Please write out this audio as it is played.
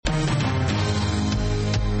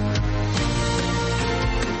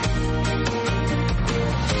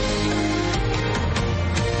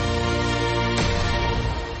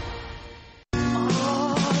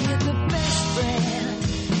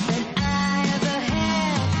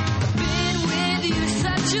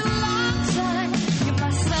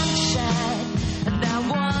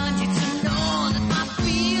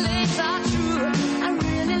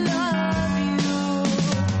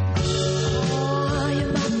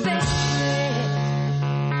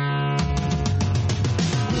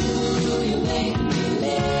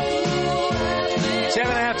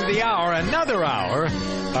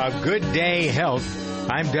Good Day Health.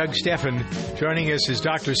 I'm Doug Steffen. Joining us is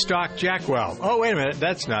Dr. Stock Jackwell. Oh, wait a minute.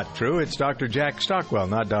 That's not true. It's Dr. Jack Stockwell,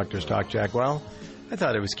 not Dr. Stock Jackwell. I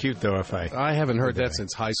thought it was cute, though, if I haven't heard that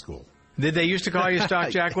since high school. Did they used to call you Stock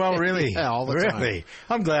Jackwell? Really? Yeah, all the time. Really?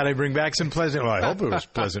 I'm glad I bring back some pleasant... Well, I hope it was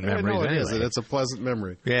pleasant memories no, it anyway. is. It's a pleasant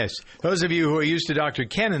memory. Yes. Those of you who are used to Dr.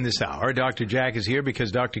 Ken in this hour, Dr. Jack is here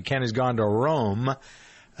because Dr. Ken has gone to Rome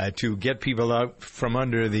to get people out from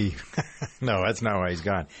under the... No, that's not why he's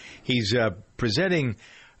gone. He's presenting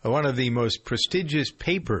one of the most prestigious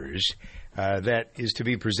papers that is to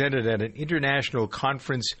be presented at an international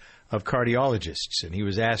conference of cardiologists. And he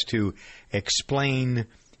was asked to explain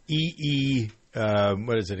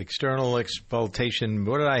external expulsion.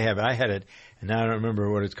 What did I have? I had it, and now I don't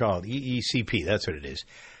remember what it's called. EECP, that's what it is.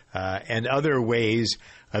 And other ways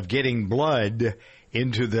of getting blood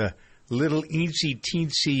into the little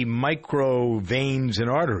eensy-teensy micro veins and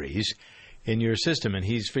arteries in your system. And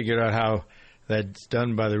he's figured out how that's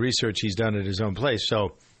done by the research he's done at his own place.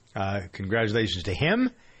 So congratulations to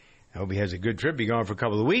him. I hope he has a good trip. Be gone for a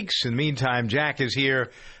couple of weeks. In the meantime, Jack is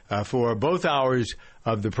here for both hours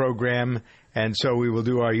of the program. And so we will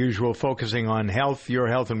do our usual focusing on health, your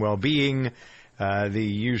health and well-being, the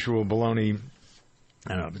usual baloney.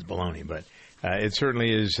 I don't know if it's baloney, but it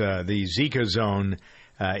certainly is the Zika zone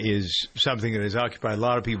is something that has occupied a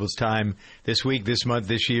lot of people's time this week, this month,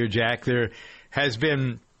 this year, Jack. There has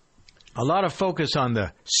been a lot of focus on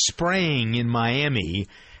the spraying in Miami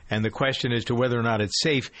and the question as to whether or not it's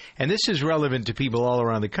safe. And this is relevant to people all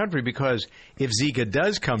around the country because if Zika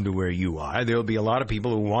does come to where you are, there will be a lot of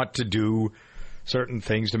people who want to do certain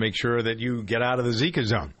things to make sure that you get out of the Zika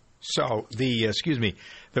zone. So the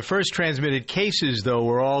first transmitted cases, though,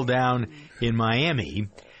 were all down in Miami.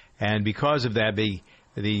 And because of that, the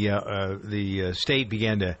state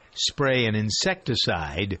began to spray an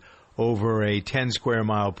insecticide over a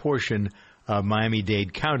 10-square-mile portion of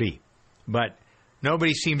Miami-Dade County. But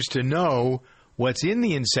nobody seems to know what's in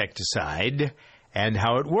the insecticide and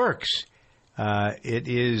how it works. It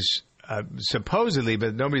is supposedly,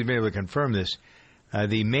 but nobody's been able to confirm this,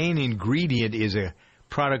 the main ingredient is a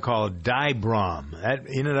product called dibrom. That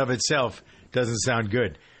in and of itself doesn't sound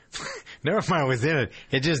good. Never mind what's in it.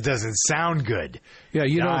 It just doesn't sound good. Yeah,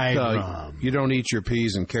 you don't eat your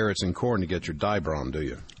peas and carrots and corn to get your dibrom, do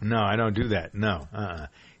you? No, I don't do that. No.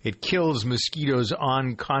 It kills mosquitoes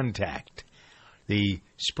on contact. The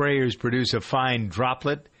sprayers produce a fine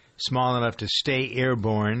droplet small enough to stay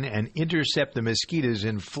airborne and intercept the mosquitoes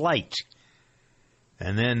in flight.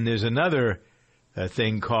 And then there's another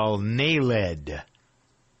thing called NALED,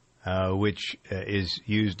 which is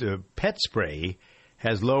used, pet spray,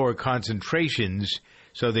 has lower concentrations,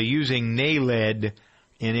 so they're using NALED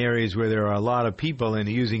in areas where there are a lot of people and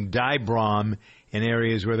using dibrom in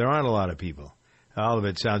areas where there aren't a lot of people. All of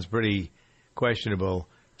it sounds pretty questionable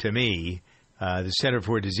to me. The Center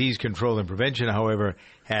for Disease Control and Prevention, however,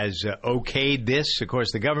 has okayed this. Of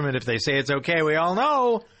course, the government, if they say it's okay, we all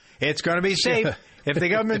know it's going to be safe. If the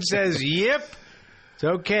government says, yep, it's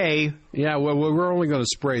okay. Yeah, well, we're only going to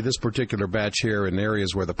spray this particular batch here in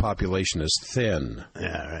areas where the population is thin.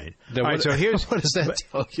 Yeah, right. All right, so here's... What does that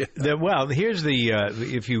tell you? Here's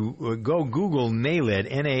if you go Google NALED,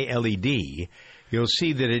 N-A-L-E-D, you'll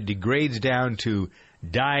see that it degrades down to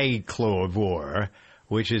dichlorvor,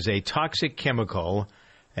 which is a toxic chemical,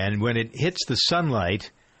 and when it hits the sunlight,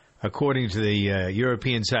 according to the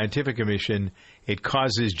European Scientific Commission, it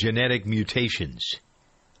causes genetic mutations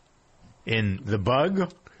in the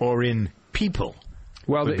bug or in people.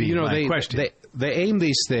 Well, they aim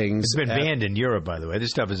these things. It's been banned in Europe, by the way.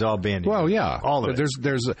 This stuff is all banned. Well, yeah, all of it.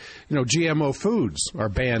 There's GMO foods are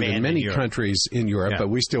banned in many countries in Europe, but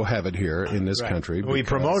we still have it here in this country. We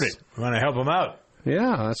promote it. We want to help them out.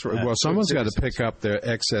 Yeah, that's right. Well, someone's got to pick up their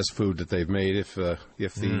excess food that they've made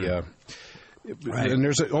and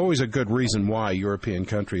there's always a good reason why European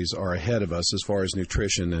countries are ahead of us as far as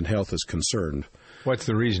nutrition and health is concerned. What's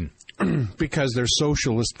the reason? Because they're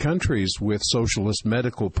socialist countries with socialist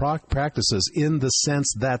medical practices in the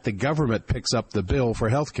sense that the government picks up the bill for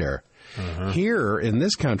health care. Here in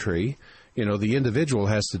this country, the individual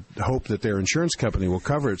has to hope that their insurance company will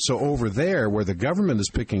cover it. So over there, where the government is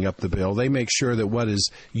picking up the bill, they make sure that what is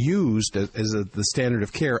used as the standard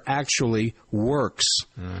of care actually works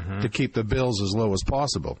to keep the bills as low as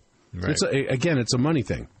possible. Right. It's a money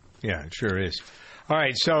thing. Yeah, it sure is. All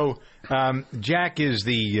right, so Jack is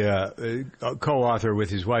the co-author with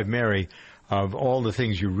his wife Mary of all the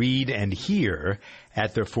things you read and hear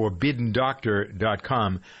at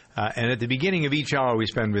theforbiddendoctor.com. And at the beginning of each hour we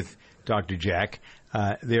spend with Dr. Jack,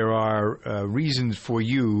 there are reasons for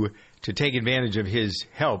you to take advantage of his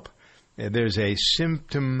help there's a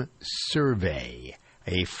symptom survey,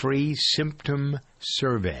 a free symptom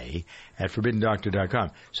survey at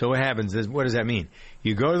ForbiddenDoctor.com. So what happens is, what does that mean?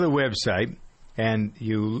 You go to the website and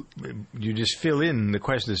you just fill in the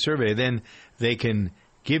question of the survey. Then they can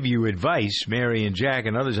give you advice. Mary and Jack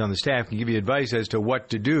and others on the staff can give you advice as to what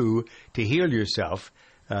to do to heal yourself.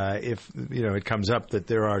 If it comes up that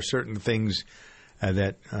there are certain things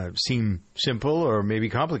that seem simple or maybe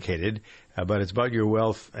complicated, but it's about your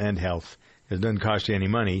wealth and health. It doesn't cost you any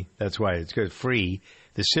money. That's why it's good, free.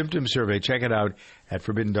 The symptom survey, check it out at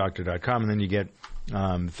ForbiddenDoctor.com, and then you get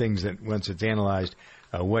things that once it's analyzed,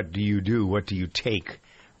 what do you do? What do you take?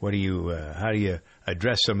 How do you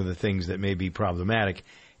address some of the things that may be problematic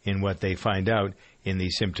in what they find out in the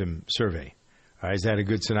symptom survey? Is that a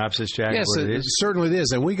good synopsis, Jack? Yes, it certainly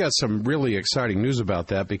is. And we got some really exciting news about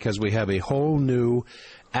that because we have a whole new,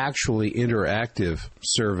 actually interactive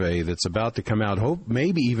survey that's about to come out,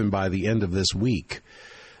 maybe even by the end of this week,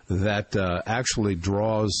 that actually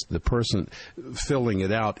draws the person filling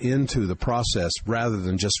it out into the process rather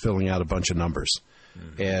than just filling out a bunch of numbers.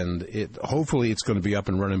 Mm-hmm. And hopefully it's going to be up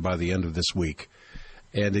and running by the end of this week.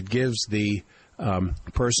 And it gives the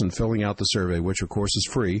person filling out the survey, which of course is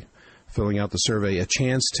free, filling out the survey, a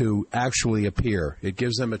chance to actually appear. It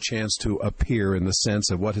gives them a chance to appear in the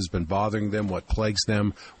sense of what has been bothering them, what plagues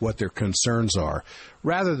them, what their concerns are,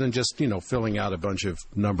 rather than just, filling out a bunch of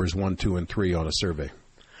numbers 1, 2, and 3 on a survey.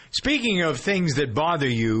 Speaking of things that bother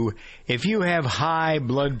you, if you have high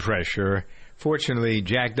blood pressure, fortunately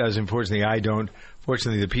Jack does, unfortunately I don't,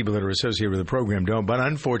 fortunately the people that are associated with the program don't, but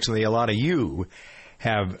unfortunately a lot of you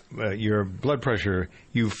have your blood pressure,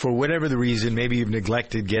 for whatever the reason, maybe you've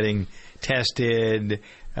neglected getting tested.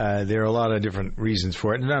 There are a lot of different reasons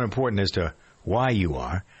for it. It's not important as to why you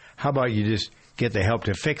are. How about you just get the help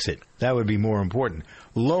to fix it? That would be more important.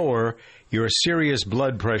 Lower your serious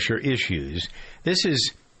blood pressure issues. This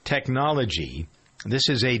is technology. This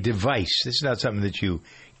is a device. This is not something that you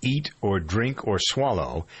eat or drink or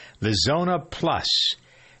swallow. The Zona Plus,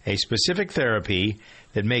 a specific therapy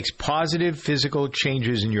that makes positive physical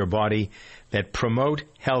changes in your body that promote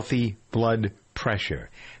healthy blood pressure.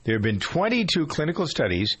 There have been 22 clinical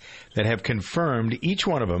studies that have confirmed, each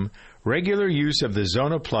one of them, regular use of the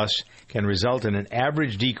Zona Plus can result in an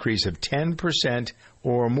average decrease of 10%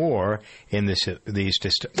 or more in the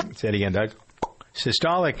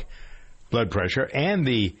systolic blood pressure and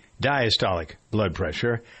the diastolic blood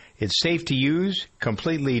pressure. It's safe to use,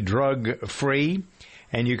 completely drug-free,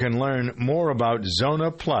 and you can learn more about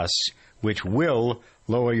Zona Plus, which will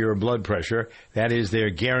lower your blood pressure. That is their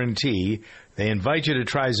guarantee. They invite you to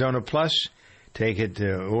try Zona Plus. Take it,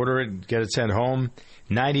 order it, get it sent home.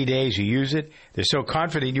 90 days, you use it. They're so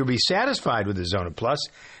confident you'll be satisfied with the Zona Plus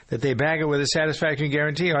that they back it with a satisfaction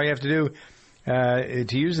guarantee. All you have to do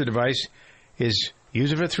to use the device is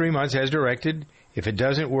use it for 3 months as directed. If it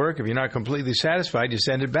doesn't work, if you're not completely satisfied, you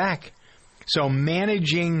send it back. So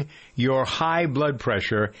managing your high blood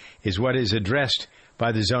pressure is what is addressed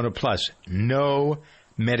by the Zona Plus. No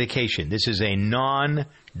medication. This is a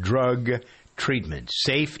non-drug treatment.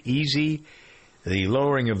 Safe, easy. The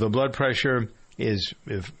lowering of the blood pressure is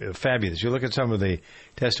fabulous. You look at some of the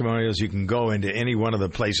testimonials, you can go into any one of the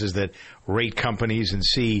places that rate companies and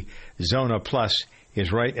see Zona Plus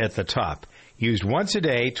is right at the top. Used once a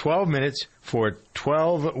day, 12 minutes for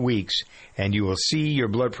 12 weeks, and you will see your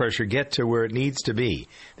blood pressure get to where it needs to be.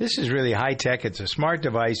 This is really high-tech. It's a smart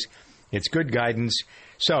device. It's good guidance.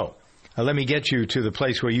 So let me get you to the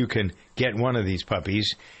place where you can get one of these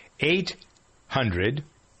puppies.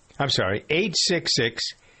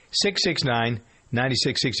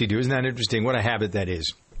 866-669-9662. Isn't that interesting? What a habit that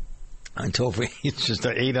is. On toll-free, it's just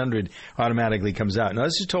 800 automatically comes out. Now,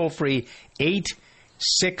 this is toll-free,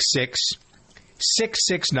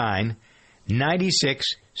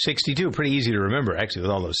 866-669-9662. Pretty easy to remember, actually,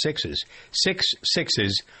 with all those sixes. 6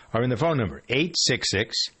 sixes are in the phone number.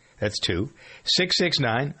 866, that's 2.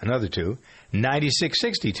 669, another 2.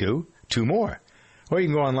 9662, 2 more. Or you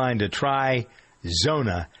can go online to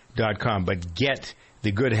tryzona.com, but get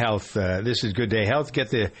the Good Health. This is Good Day Health. Get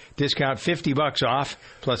the discount, $50 off,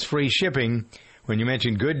 plus free shipping when you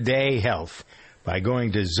mention Good Day Health by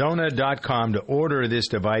going to Zona.com to order this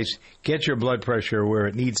device. Get your blood pressure where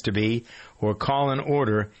it needs to be, or call and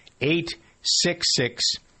order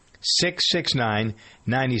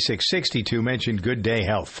 866-669-9662. Mention Good Day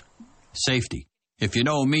Health. Safety. If you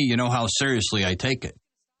know me, you know how seriously I take it.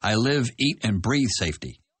 I live, eat, and breathe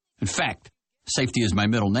safety. In fact, safety is my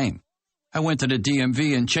middle name. I went to the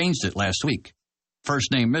DMV and changed it last week.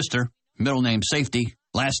 First name, Mr., middle name, Safety,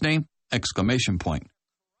 last name, exclamation point.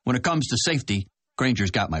 When it comes to safety, Granger's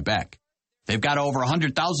got my back. They've got over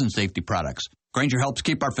 100,000 safety products. Grainger helps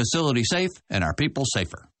keep our facility safe and our people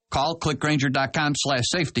safer. Call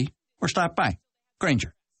clickgrainger.com/safety or stop by.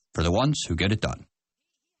 Grainger, for the ones who get it done.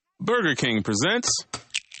 Burger King presents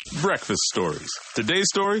Breakfast Stories. Today's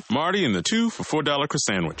story, Marty and the 2 for $4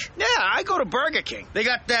 croissant. Yeah, I go to Burger King. They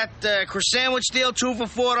got that croissant deal, 2 for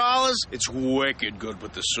 $4. It's wicked good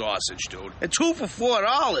with the sausage, dude. And 2 for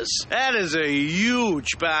 $4, that is a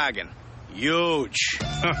huge bargain. Huge.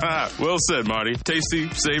 Well said, Marty. Tasty,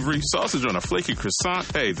 savory, sausage on a flaky croissant.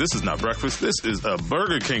 Hey, this is not breakfast. This is a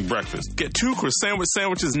Burger King breakfast. Get 2 croissant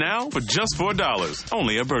sandwiches now for just $4.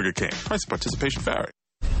 Only at Burger King. Price and participation vary.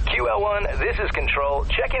 QL1, this is Control.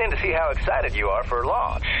 Checking in to see how excited you are for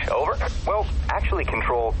launch. Over? Well, actually,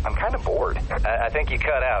 Control, I'm kind of bored. I think you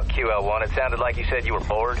cut out, QL1. It sounded like you said you were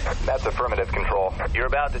bored. That's affirmative, Control. You're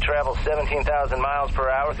about to travel 17,000 miles per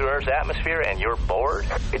hour through Earth's atmosphere, and you're bored?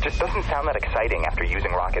 It just doesn't sound that exciting after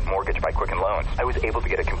using Rocket Mortgage by Quicken Loans. I was able to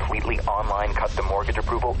get a completely online custom mortgage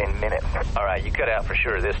approval in minutes. All right, you cut out for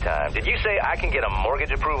sure this time. Did you say I can get a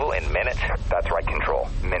mortgage approval in minutes? That's right, Control.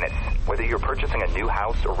 Minutes. Whether you're purchasing a new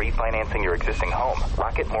house or refinancing your existing home,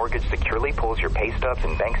 Rocket Mortgage securely pulls your pay stubs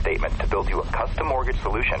and bank statements to build you a custom mortgage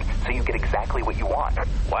solution so you get exactly what you want.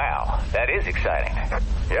 Wow, that is exciting.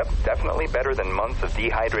 Yep, definitely better than months of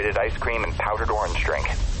dehydrated ice cream and powdered orange drink.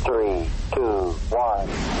 3, 2, 1.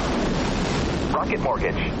 Rocket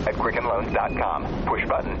Mortgage at QuickenLoans.com. Push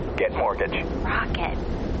button, get mortgage. Rocket.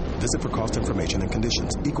 Visit for cost information and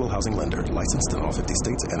conditions. Equal housing lender. Licensed in all 50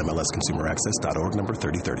 states. NMLSConsumerAccess.org number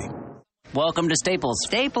 3030. Welcome to Staples.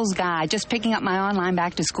 Staples guy, just picking up my online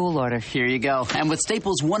back-to-school order. Here you go. And with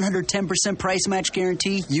Staples' 110% price match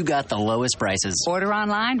guarantee, you got the lowest prices. Order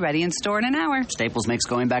online, ready in store in an hour. Staples makes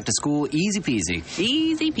going back to school easy peasy.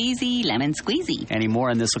 Easy peasy, lemon squeezy. Any more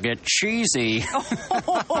and this will get cheesy.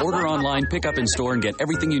 Order online, pick up in store, and get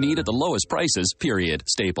everything you need at the lowest prices, period.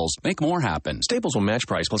 Staples. Make more happen. Staples will match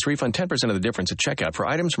price plus refund 10% of the difference at checkout for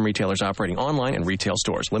items from retailers operating online and retail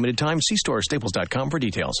stores. Limited time. See store at staples.com for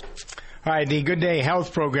details. All right, the Good Day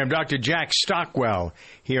Health Program, Dr. Jack Stockwell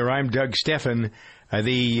here. I'm Doug Steffen.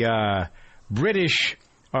 The British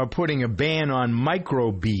are putting a ban on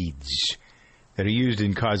microbeads that are used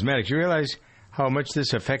in cosmetics. You realize how much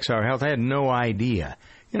this affects our health? I had no idea.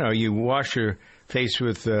 You know, you wash your face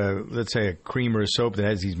with, let's say, a cream or a soap that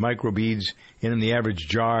has these microbeads in them. The average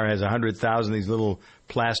jar has 100,000 of these little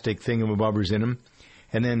plastic thingamabobbers in them.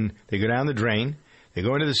 And then they go down the drain. They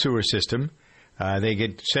go into the sewer system. They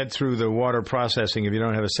get sent through the water processing. If you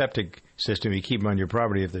don't have a septic system, you keep them on your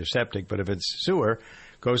property if they're septic. But if it's sewer,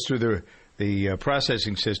 goes through the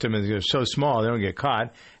processing system, and they're so small they don't get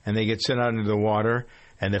caught, and they get sent out into the water,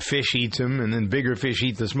 and the fish eats them, and then bigger fish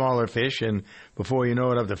eat the smaller fish, and before you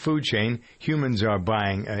know it, up the food chain, humans are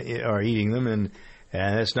are eating them, and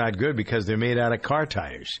that's not good because they're made out of car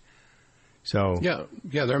tires. So yeah,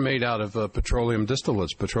 they're made out of petroleum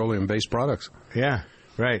distillates, petroleum-based products. Yeah.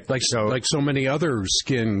 Right. Like so many other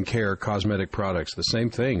skin care cosmetic products, the same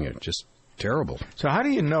thing. It's just terrible. So how do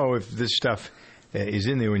you know if this stuff is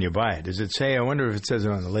in there when you buy it? Does it say, I wonder if it says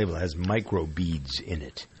it on the label, it has microbeads in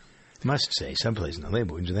it? It must say someplace in the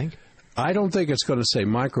label, wouldn't you think? I don't think it's going to say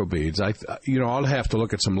microbeads. I'll have to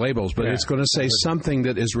look at some labels, but it's going to say something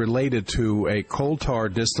that is related to a coal tar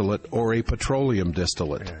distillate or a petroleum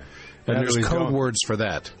distillate. Yeah. And there's code words for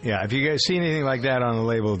that. Yeah, if you guys see anything like that on the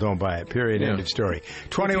label, don't buy it. Period. End of story.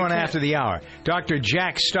 21 after the hour. Dr.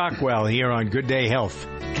 Jack Stockwell here on Good Day Health.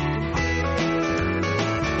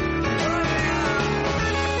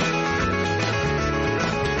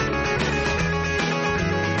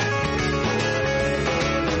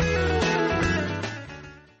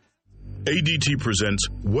 ADT presents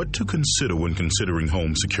What to Consider When Considering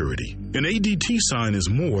Home Security. An ADT sign is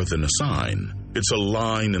more than a sign. It's a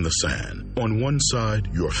line in the sand. On one side,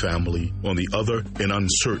 your family. On the other, an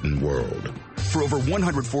uncertain world. For over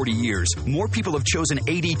 140 years, more people have chosen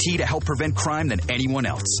ADT to help prevent crime than anyone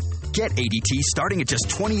else. Get ADT starting at just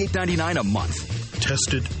 $28.99 a month.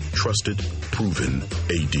 Tested, trusted, proven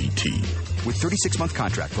ADT. With 36-month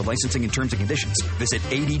contract for licensing and terms and conditions, visit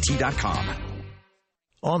ADT.com.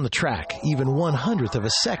 On the track, even 1/100th of a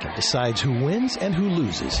second decides who wins and who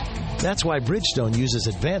loses. That's why Bridgestone uses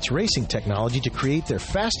advanced racing technology to create their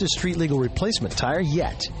fastest street-legal replacement tire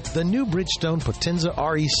yet. The new Bridgestone Potenza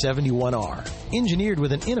RE71R. Engineered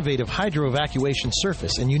with an innovative hydro-evacuation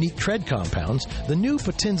surface and unique tread compounds, the new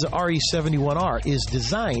Potenza RE71R is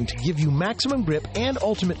designed to give you maximum grip and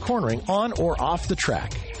ultimate cornering on or off the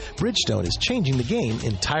track. Bridgestone is changing the game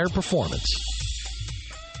in tire performance.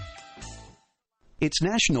 It's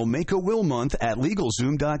National Make a Will Month at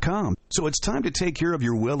LegalZoom.com, so it's time to take care of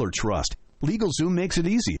your will or trust. LegalZoom makes it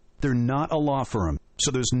easy. They're not a law firm,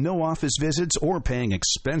 so there's no office visits or paying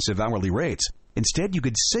expensive hourly rates. Instead, you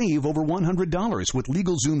could save over $100 with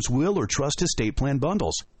LegalZoom's will or trust estate plan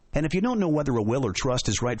bundles. And if you don't know whether a will or trust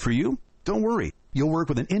is right for you, don't worry. You'll work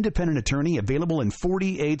with an independent attorney available in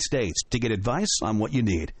 48 states to get advice on what you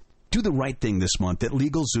need. Do the right thing this month at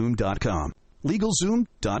LegalZoom.com.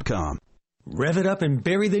 LegalZoom.com. Rev it up and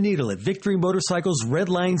bury the needle at Victory Motorcycles Red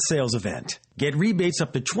Line Sales Event. Get rebates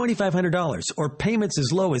up to $2,500 or payments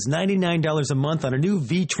as low as $99 a month on a new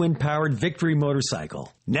V-twin powered Victory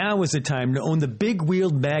motorcycle. Now is the time to own the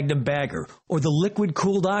big-wheeled Magnum Bagger or the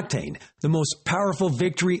liquid-cooled Octane, the most powerful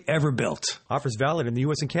Victory ever built. Offers valid in the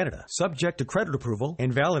U.S. and Canada, subject to credit approval,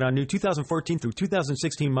 and valid on new 2014 through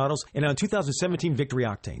 2016 models and on 2017 Victory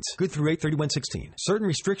Octanes. Good through 8/31/16. Certain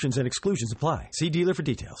restrictions and exclusions apply. See dealer for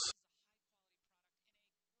details.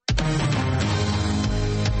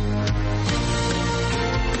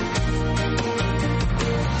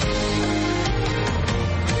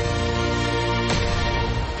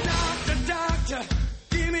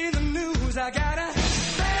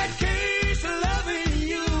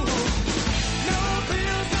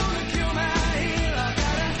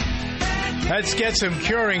 Let's get some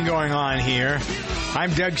curing going on here.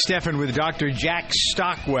 I'm Doug Steffen with Dr. Jack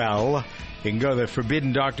Stockwell. You can go to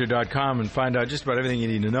ForbiddenDoctor.com and find out just about everything you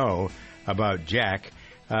need to know about Jack.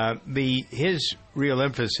 His real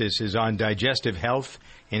emphasis is on digestive health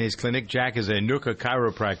in his clinic. Jack is a Nuka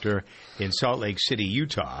chiropractor in Salt Lake City,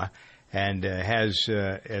 Utah, and has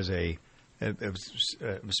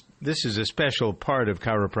this is a special part of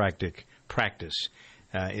chiropractic practice.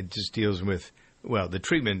 It just deals with, well, the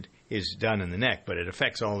treatment is done in the neck, but it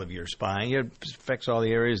affects all of your spine. It affects all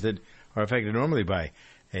the areas that are affected normally by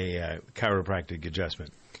a chiropractic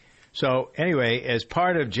adjustment. So anyway, as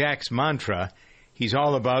part of Jack's mantra, he's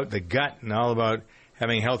all about the gut and all about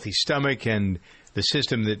having a healthy stomach and the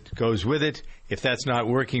system that goes with it. If that's not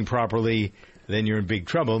working properly, then you're in big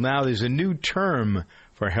trouble. Now there's a new term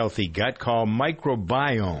for healthy gut called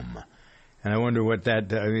microbiome. And I wonder what that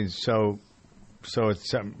So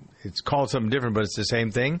it's called something different, but it's the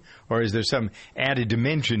same thing? Or is there some added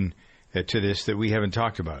dimension to this that we haven't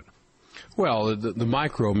talked about? Well, the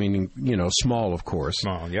micro meaning, small, of course.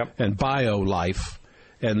 Small, yep. And bio, life.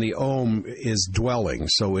 And the ohm is dwelling.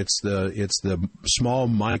 So it's the small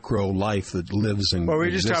micro life that lives in. Well, we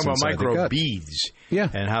were just talking about micro beads. Yeah.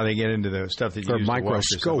 And how they get into the stuff that you use to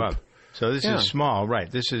wash yourself up. So this is small, right.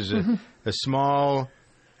 This is a small...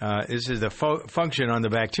 this is the function on the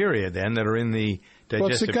bacteria, then, that are in the digestive tract. Well,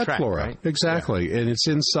 it's the gut flora. Right? Exactly. Yeah. And it's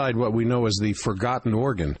inside what we know as the forgotten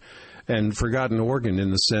organ. And forgotten organ in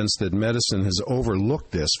the sense that medicine has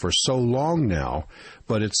overlooked this for so long now,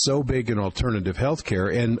 but it's so big in alternative health care.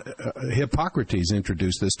 And Hippocrates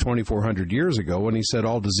introduced this 2,400 years ago when he said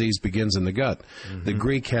all disease begins in the gut. Mm-hmm.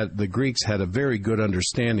 The Greeks had a very good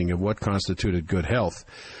understanding of what constituted good health.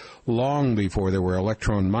 Long before there were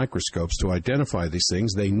electron microscopes to identify these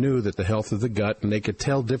things, they knew that the health of the gut, and they could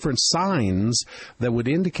tell different signs that would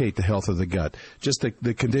indicate the health of the gut. Just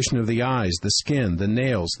the condition of the eyes, the skin, the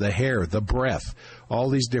nails, the hair, the breath. All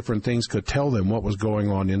these different things could tell them what was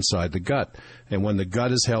going on inside the gut. And when the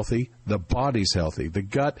gut is healthy, the body's healthy. The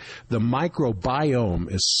gut, the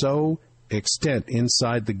microbiome is so extent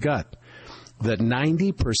inside the gut that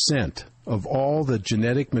 90% of all the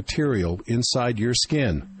genetic material inside your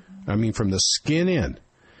skin, from the skin in,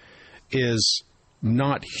 is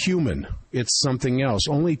not human. It's something else.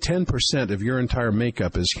 Only 10% of your entire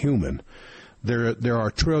makeup is human. There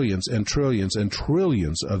are trillions and trillions and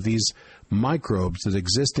trillions of these microbes that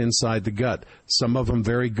exist inside the gut. Some of them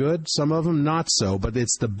very good, some of them not so, but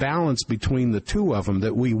it's the balance between the two of them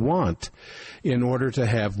that we want in order to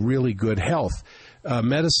have really good health.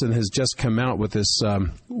 Medicine has just come out with this,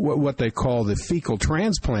 what they call the fecal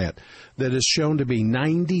transplant, that is shown to be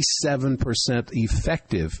 97%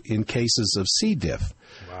 effective in cases of C. diff,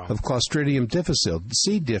 of Clostridium difficile.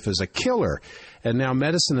 C. diff is a killer. And now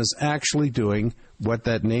medicine is actually doing what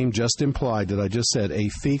that name just implied that I just said, a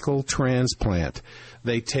fecal transplant.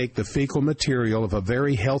 They take the fecal material of a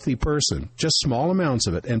very healthy person, just small amounts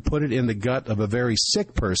of it, and put it in the gut of a very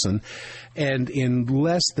sick person, and in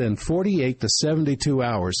less than 48 to 72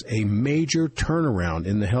 hours, a major turnaround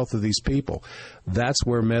in the health of these people. That's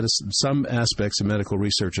where medicine, some aspects of medical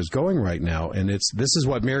research is going right now, and this is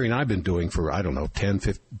what Mary and I have been doing for,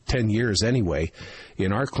 10 years anyway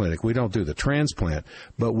in our clinic. We don't do the transplant,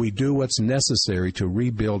 but we do what's necessary to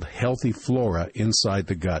rebuild healthy flora inside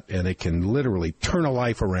the gut, and it can literally turn a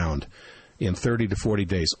life around in 30 to 40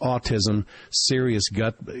 days. Autism, serious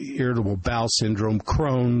gut, irritable bowel syndrome,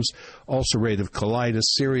 Crohn's, ulcerative colitis,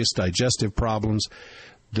 serious digestive problems.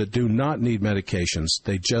 that do not need medications.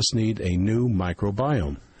 They just need a new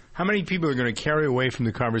microbiome. How many people are going to carry away from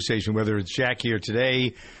the conversation, whether it's Jack here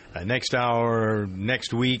today, next hour,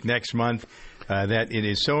 next week, next month, that it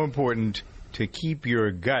is so important to keep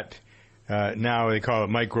your gut, now they call it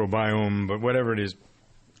microbiome, but whatever it is,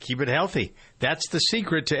 keep it healthy. That's the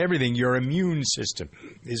secret to everything. Your immune system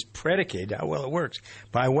is predicated, how well it works,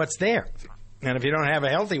 by what's there. And if you don't have a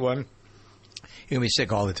healthy one, you're going to be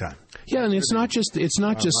sick all the time. Yeah, and it's not just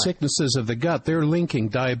sicknesses of the gut. They're linking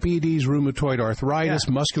diabetes, rheumatoid arthritis,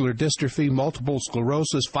 muscular dystrophy, multiple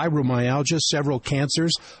sclerosis, fibromyalgia, several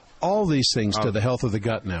cancers, all these things to the health of the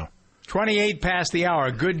gut now. 28 past the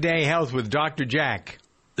hour. Good Day Health with Dr. Jack.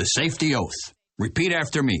 The safety oath. Repeat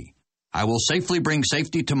after me. I will safely bring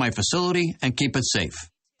safety to my facility and keep it safe.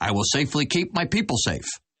 I will safely keep my people safe.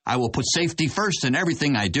 I will put safety first in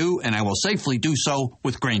everything I do, and I will safely do so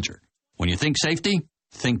with Grainger. When you think safety,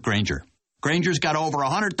 think Grainger. Grainger's got over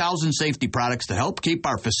 100,000 safety products to help keep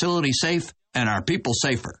our facility safe and our people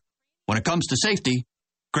safer. When it comes to safety,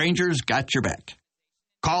 Grainger's got your back.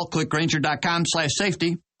 Call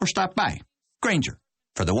clickgrainger.com/safety or stop by. Grainger,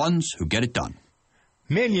 for the ones who get it done.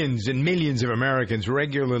 Millions and millions of Americans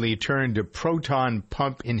regularly turn to proton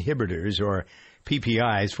pump inhibitors, or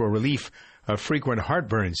PPIs, for relief of frequent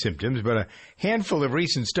heartburn symptoms, but a handful of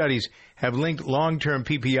recent studies have linked long-term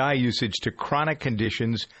PPI usage to chronic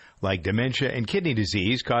conditions like dementia and kidney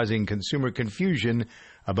disease, causing consumer confusion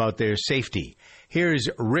about their safety. Here's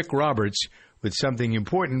Rick Roberts with something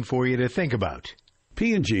important for you to think about.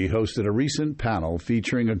 P&G hosted a recent panel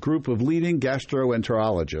featuring a group of leading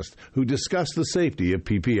gastroenterologists who discussed the safety of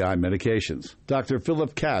PPI medications. Dr.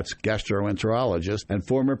 Philip Katz, gastroenterologist and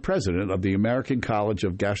former president of the American College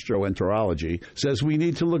of Gastroenterology, says we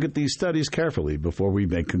need to look at these studies carefully before we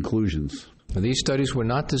make conclusions. These studies were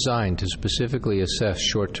not designed to specifically assess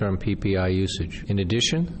short-term PPI usage. In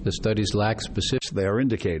addition, the studies lack specifics. They are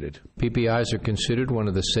indicated. PPIs are considered one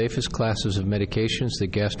of the safest classes of medications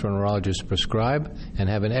that gastroenterologists prescribe and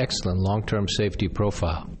have an excellent long-term safety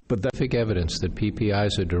profile. But scientific evidence that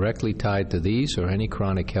PPIs are directly tied to these or any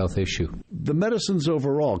chronic health issue. The medicines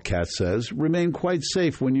overall, Katz says, remain quite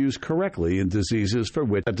safe when used correctly in diseases for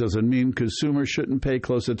which that doesn't mean consumers shouldn't pay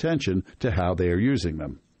close attention to how they are using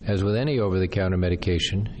them. As with any over-the-counter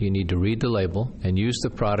medication, you need to read the label and use the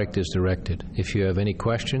product as directed. If you have any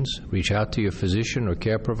questions, reach out to your physician or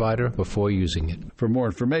care provider before using it. For more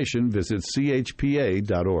information, visit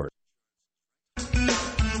chpa.org.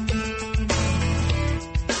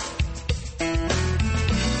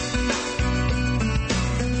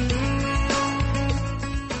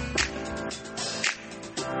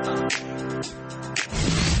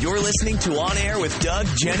 You're listening to On Air with Doug,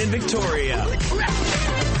 Jen, and Victoria.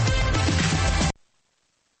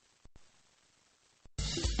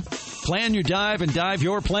 Plan your dive and dive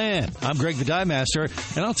your plan. I'm Greg the Dive Master,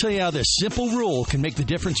 and I'll tell you how this simple rule can make the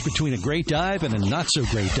difference between a great dive and a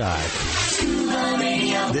not-so-great dive.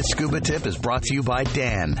 This scuba tip is brought to you by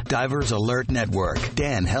DAN, Divers Alert Network.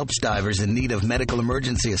 DAN helps divers in need of medical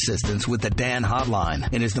emergency assistance with the DAN hotline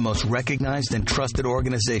and is the most recognized and trusted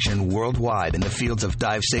organization worldwide in the fields of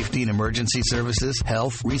dive safety and emergency services,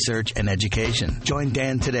 health, research, and education. Join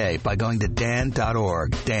DAN today by going to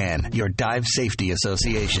dan.org. DAN, your dive safety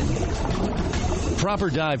association. Proper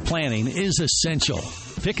dive planning is essential.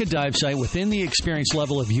 Pick a dive site within the experience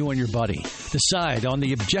level of you and your buddy. Decide on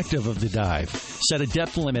the objective of the dive. Set a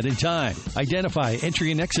depth limit and time. Identify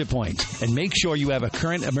entry and exit points. And make sure you have a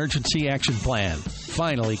current emergency action plan.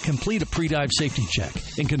 Finally, complete a pre-dive safety check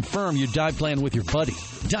and confirm your dive plan with your buddy.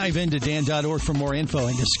 Dive into dan.org for more info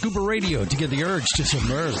and to Scuba Radio to get the urge to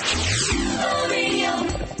submerge.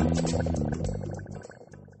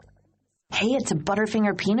 Hey, it's a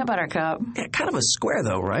Butterfinger peanut butter cup. Yeah, kind of a square,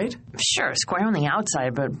 though, right? Sure, square on the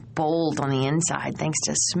outside, but bold on the inside, thanks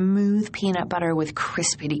to smooth peanut butter with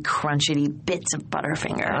crispity, crunchity bits of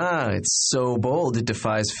Butterfinger. Ah, it's so bold it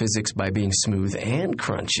defies physics by being smooth and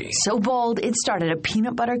crunchy. So bold, it started a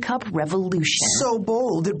peanut butter cup revolution. So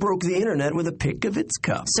bold, it broke the internet with a pic of its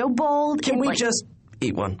cup. So bold, Can we just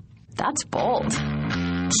eat one? That's bold.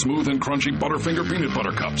 Smooth and crunchy Butterfinger peanut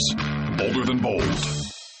butter cups. Bolder than bold.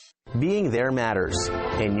 Being there matters,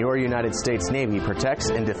 and your United States Navy protects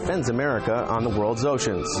and defends America on the world's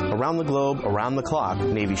oceans. Around the globe, around the clock,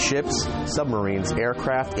 Navy ships, submarines,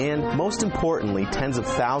 aircraft, and, most importantly, tens of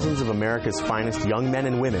thousands of America's finest young men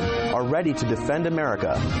and women are ready to defend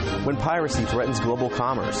America when piracy threatens global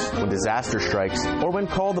commerce, when disaster strikes, or when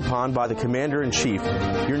called upon by the Commander-in-Chief.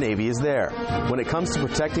 Your Navy is there. When it comes to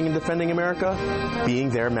protecting and defending America,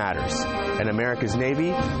 being there matters, and America's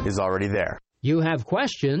Navy is already there. You have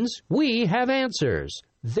questions, we have answers.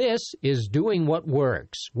 This is Doing What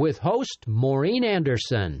Works with host Maureen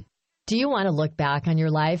Anderson. Do you want to look back on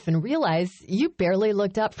your life and realize you barely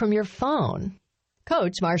looked up from your phone?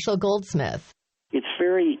 Coach Marshall Goldsmith. It's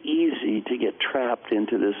very easy to get trapped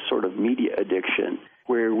into this sort of media addiction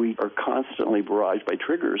where we are constantly barraged by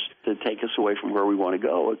triggers to take us away from where we want to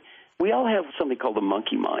go. We all have something called the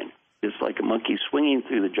monkey mind. It's like a monkey swinging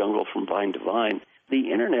through the jungle from vine to vine.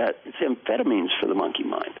 The Internet, it's amphetamines for the monkey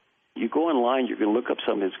mind. You go online, you're going to look up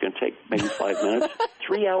something that's going to take maybe 5 minutes.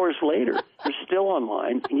 3 hours later, you're still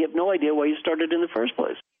online, and you have no idea why you started in the first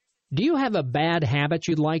place. Do you have a bad habit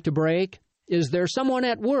you'd like to break? Is there someone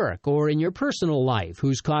at work or in your personal life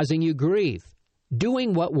who's causing you grief?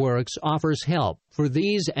 Doing What Works offers help for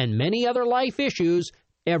these and many other life issues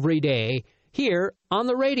every day here on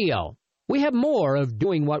the radio. We have more of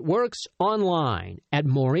Doing What Works online at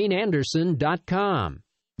MaureenAnderson.com.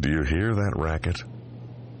 Do you hear that racket?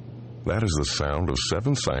 That is the sound of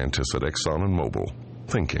 7 scientists at Exxon and Mobil,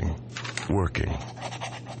 thinking, working.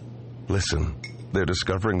 Listen, they're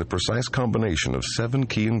discovering the precise combination of 7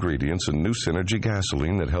 key ingredients in new Synergy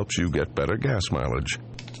gasoline that helps you get better gas mileage.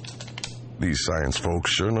 These science folks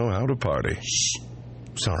sure know how to party. Shh.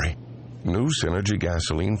 Sorry. New Synergy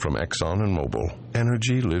gasoline from Exxon and Mobil.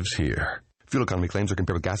 Energy lives here. Fuel economy claims are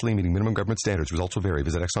compared with gasoline meeting minimum government standards. Results will vary.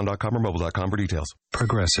 Visit Exxon.com or Mobil.com for details.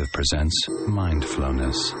 Progressive presents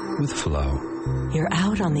Mindfulness with Flow. You're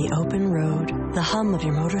out on the open road. The hum of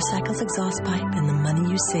your motorcycle's exhaust pipe and the money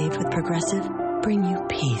you save with Progressive bring you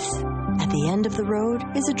peace. At the end of the road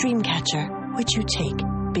is a dream catcher, which you take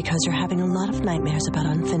because you're having a lot of nightmares about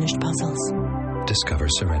unfinished puzzles. Discover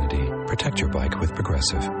serenity. Protect your bike with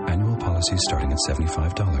Progressive. Annual policies starting at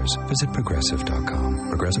 $75. Visit Progressive.com.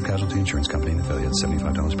 Progressive Casualty Insurance Company and affiliates.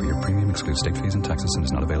 $75 per year premium excludes state fees in Texas and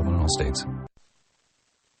is not available in all states.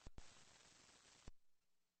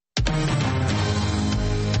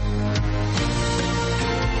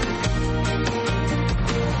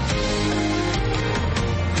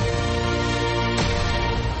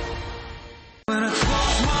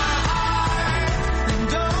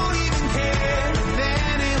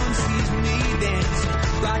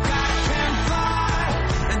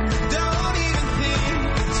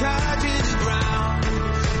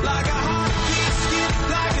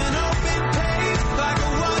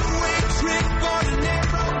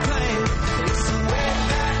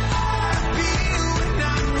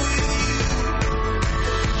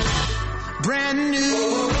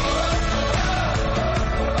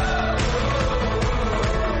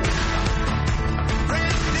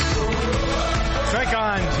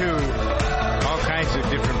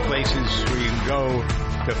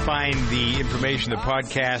 The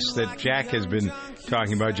podcast that Jack has been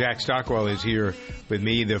talking about. Jack Stockwell is here with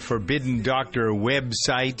me. The Forbidden Doctor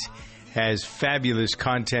website has fabulous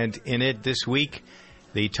content in it this week.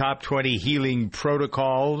 The top 20 healing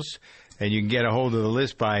protocols, and you can get a hold of the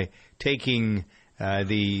list by taking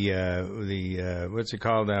the what's it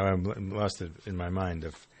called now? I'm lost it in my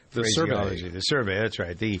mind. The survey. The survey, that's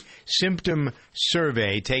right. The symptom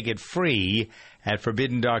survey. Take it free at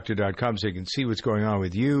ForbiddenDoctor.com so you can see what's going on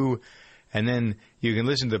with you. And then you can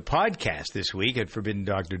listen to the podcast this week at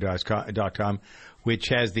ForbiddenDoctor.com, which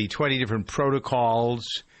has the 20 different protocols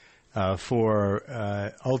for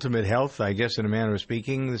ultimate health, I guess, in a manner of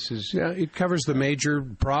speaking. This is it covers the major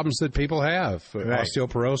problems that people have. Right.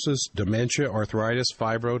 Osteoporosis, dementia, arthritis,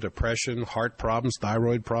 fibro, depression, heart problems,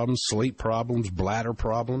 thyroid problems, sleep problems, bladder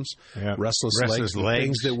problems, restless legs.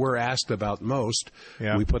 Things that we're asked about most.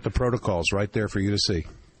 Yeah. We put the protocols right there for you to see.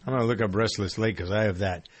 I'm going to look up restless leg because I have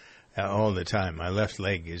that. All the time. My left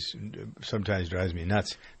leg sometimes drives me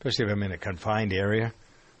nuts, especially if I'm in a confined area.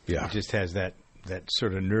 Yeah. It just has that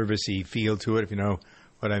sort of nervous-y feel to it, if you know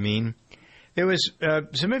what I mean. There was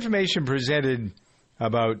some information presented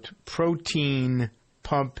about protein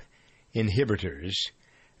pump inhibitors,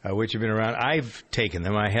 which have been around. I've taken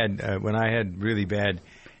them. I had when I had really bad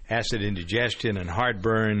acid indigestion and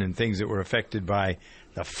heartburn and things that were affected by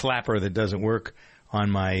the flapper that doesn't work on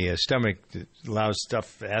my stomach that allows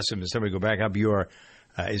acid in the stomach to go back up your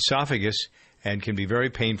esophagus and can be very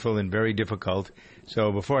painful and very difficult. So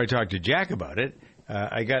before I talked to Jack about it,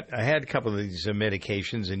 I had a couple of these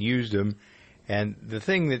medications and used them. And the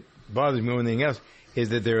thing that bothers me more than anything else is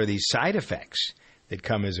that there are these side effects that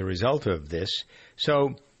come as a result of this.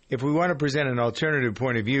 So if we want to present an alternative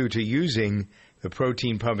point of view to using the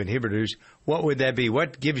protein pump inhibitors, what would that be?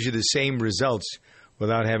 What gives you the same results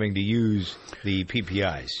without having to use the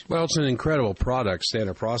PPIs? Well, it's an incredible product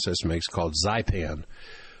Standard Process makes called Zypan.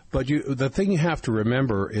 But the thing you have to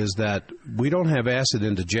remember is that we don't have acid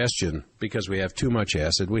indigestion because we have too much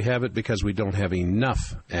acid. We have it because we don't have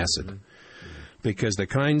enough acid. Mm-hmm. because the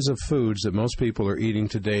kinds of foods that most people are eating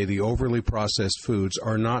today, the overly processed foods,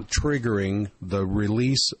 are not triggering the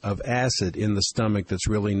release of acid in the stomach that's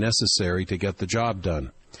really necessary to get the job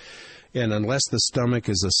done. And unless the stomach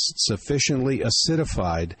is sufficiently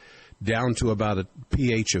acidified down to about a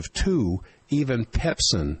pH of 2, even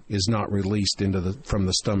pepsin is not released from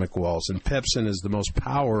the stomach walls. And pepsin is the most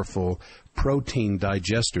powerful protein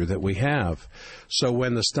digester that we have. So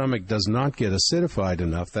when the stomach does not get acidified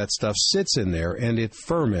enough, that stuff sits in there and it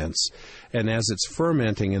ferments. And as it's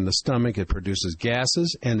fermenting in the stomach, it produces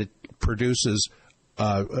gases and it produces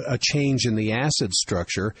a change in the acid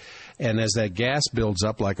structure. And as that gas builds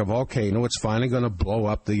up like a volcano, it's finally going to blow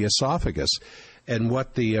up the esophagus. And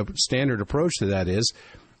what the standard approach to that is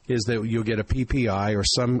that you'll get a PPI or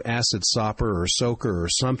some acid stopper or soaker or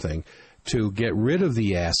something to get rid of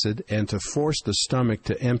the acid and to force the stomach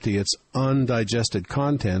to empty its undigested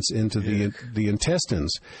contents into the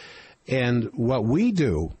intestines. And what we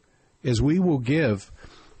do is we will give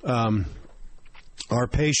our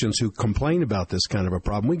patients who complain about this kind of a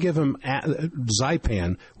problem, we give them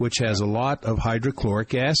Zypan, which has a lot of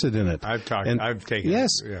hydrochloric acid in it. I've taken yes,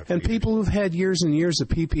 it. Yeah, and people who've had years and years of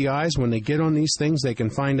PPIs, when they get on these things, they can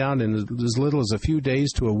find out in as little as a few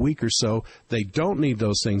days to a week or so, they don't need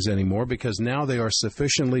those things anymore because now they are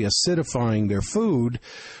sufficiently acidifying their food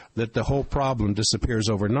that the whole problem disappears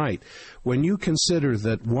overnight. When you consider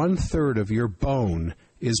that 1/3 of your bone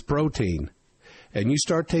is protein, and you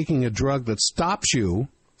start taking a drug that stops you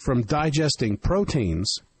from digesting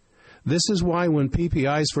proteins, this is why when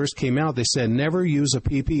PPIs first came out, they said never use a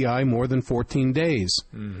PPI more than 14 days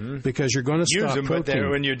because you're going to stop them, protein. But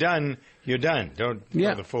when you're done, you're done. Don't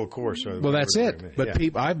go the full course. Well, that's it.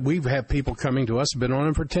 But we've had people coming to us, been on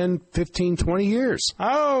them for 10, 15, 20 years.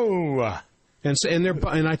 Oh! And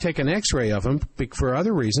I take an X-ray of them for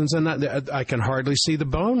other reasons, and I can hardly see the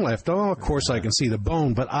bone left. Oh, of course I can see the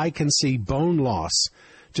bone, but I can see bone loss,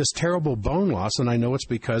 just terrible bone loss, and I know it's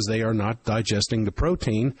because they are not digesting the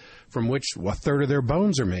protein from which 1/3 of their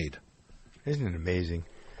bones are made. Isn't it amazing?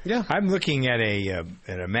 Yeah. I'm looking at a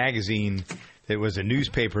magazine that was a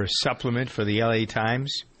newspaper supplement for the LA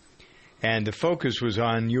Times, and the focus was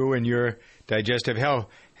on you and your digestive health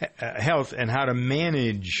and how to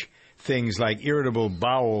manage things like irritable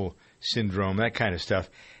bowel syndrome, that kind of stuff.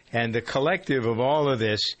 And the collective of all of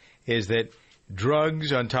this is that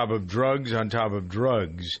drugs on top of drugs on top of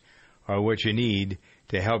drugs are what you need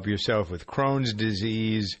to help yourself with Crohn's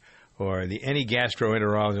disease or any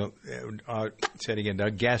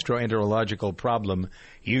gastroenterological problem.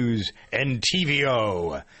 Use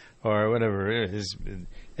Entyvio or whatever it is.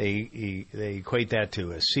 They equate that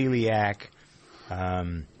to a celiac.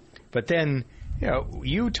 But then,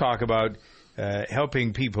 you talk about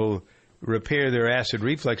helping people repair their acid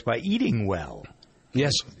reflux by eating well.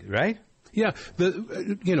 Yes. Right? Yeah.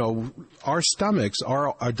 Our stomachs,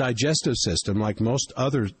 our digestive system, like most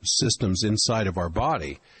other systems inside of our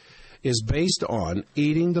body, is based on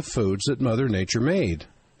eating the foods that Mother Nature made.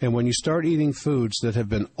 And when you start eating foods that have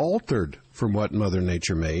been altered from what Mother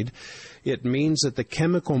Nature made, it means that the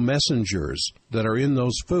chemical messengers that are in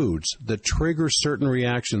those foods that trigger certain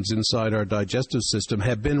reactions inside our digestive system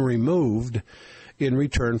have been removed in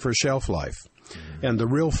return for shelf life. And the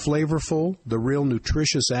real flavorful, the real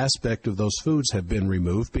nutritious aspect of those foods have been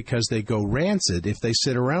removed because they go rancid if they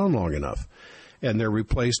sit around long enough. And they're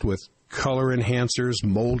replaced with color enhancers,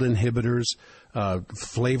 mold inhibitors,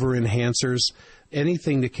 flavor enhancers,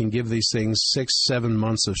 anything that can give these things 6-7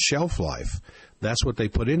 months of shelf life. That's what they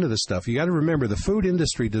put into the stuff. You got to remember, the food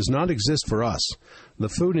industry does not exist for us. The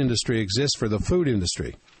food industry exists for the food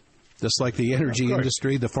industry. Just like the energy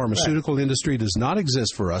industry, the pharmaceutical industry does not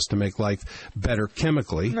exist for us to make life better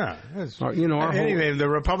chemically. No. Anyway, the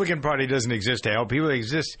Republican Party doesn't exist to help people. It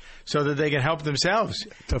exists so that they can help themselves.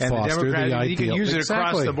 To foster the ideal. You can use it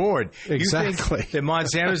across the board. Exactly. You think that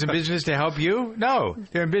Monsanto's in business to help you? No.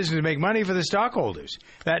 They're in business to make money for the stockholders.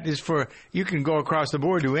 That is you can go across the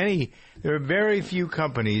board to any. There are very few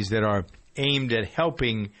companies that are aimed at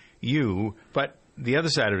helping you, but the other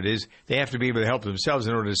side of it is they have to be able to help themselves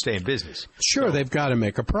in order to stay in business. Sure, they've got to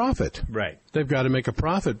make a profit. Right. They've got to make a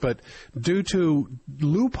profit, but due to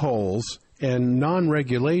loopholes and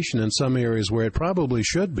non-regulation in some areas where it probably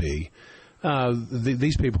should be,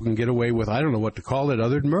 these people can get away with, I don't know what to call it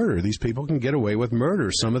other than murder. These people can get away with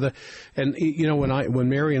murder. When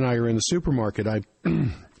Mary and I are in the supermarket,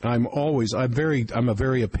 I'm a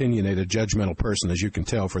very opinionated, judgmental person, as you can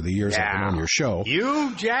tell for the years I've been on your show.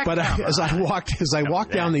 You, Jack. But as I walk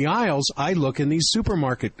down the aisles, I look in these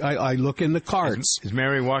I look in the carts. Is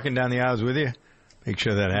Mary walking down the aisles with you? Make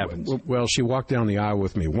sure that happens. Well, she walked down the aisle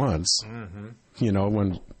with me once. Mm-hmm.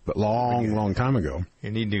 but long time ago.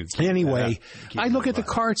 You need to anyway, I look at the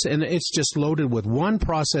carts, and it's just loaded with one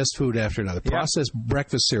processed food after another. Processed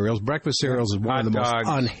breakfast cereals. Breakfast cereals is one of the most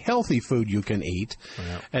unhealthy food you can eat.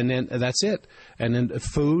 And then that's it. And then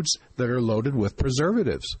foods that are loaded with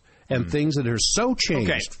preservatives and things that are so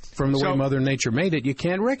changed from the way Mother Nature made it, you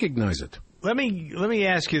can't recognize it. Let me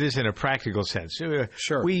ask you this in a practical sense.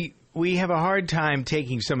 Sure. We have a hard time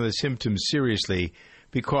taking some of the symptoms seriously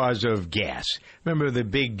because of gas. Remember the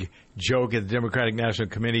big joke at the Democratic National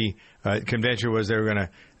Committee convention was they were going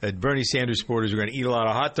to Bernie Sanders supporters were going to eat a lot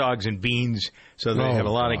of hot dogs and beans so they have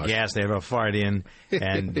a lot of gas. They have a fart in,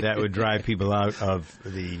 and that would drive people out of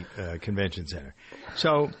the convention center.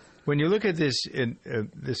 So when you look at this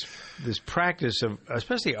this practice of,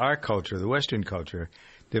 especially our culture, the Western culture,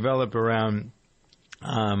 developed around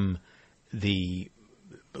the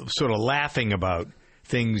sort of laughing about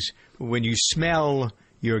things when you smell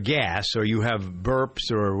your gas or you have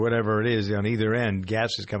burps or whatever it is on either end,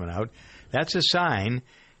 gas is coming out, that's a sign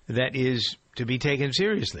that is to be taken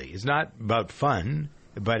seriously. It's not about fun,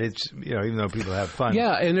 but it's, even though people have fun.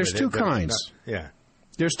 Yeah, and there's two kinds.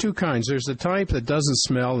 There's two kinds. There's the type that doesn't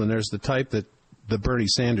smell, and there's the type that the Bernie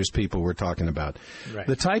Sanders people were talking about. Right.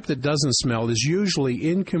 The type that doesn't smell is usually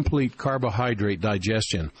incomplete carbohydrate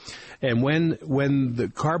digestion. And when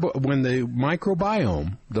the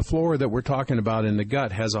microbiome, the flora that we're talking about in the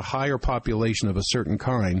gut, has a higher population of a certain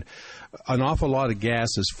kind, an awful lot of gas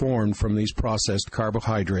is formed from these processed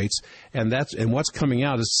carbohydrates, and what's coming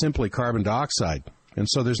out is simply carbon dioxide. And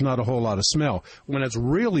so there's not a whole lot of smell. When it's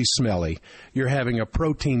really smelly, you're having a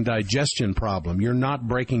protein digestion problem. You're not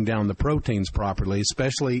breaking down the proteins properly,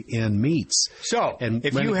 especially in meats. So,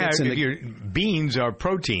 if your beans are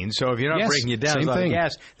proteins, so if you're not breaking it down with a lot of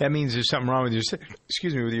gas, that means there's something wrong with your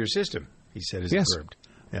system, he said as he burped.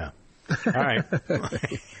 Yeah. All right.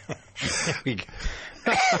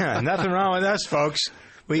 Nothing wrong with us, folks.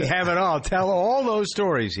 We have it all. Tell all those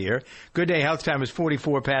stories here. Good Day Health Time is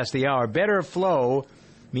 44 past the hour. Better flow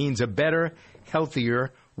means a better,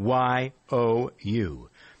 healthier YOU.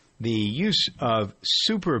 The use of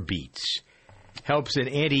Super Beets helps in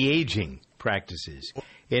anti-aging practices.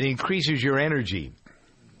 It increases your energy.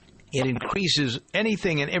 It increases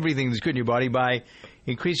anything and everything that's good in your body by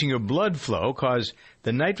increasing your blood flow, because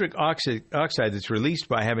the nitric oxide that's released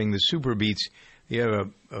by having the Super Beets, you have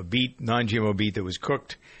a beet, non-GMO beet that was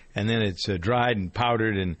cooked, and then it's dried and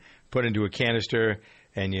powdered and put into a canister,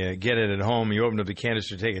 and you get it at home. You open up the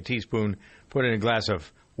canister, take a teaspoon, put it in a glass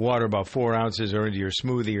of water, about 4 ounces, or into your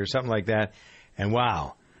smoothie or something like that, and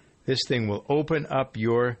wow, this thing will open up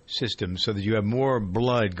your system so that you have more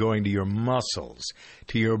blood going to your muscles,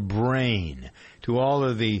 to your brain, to all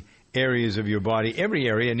of the areas of your body. Every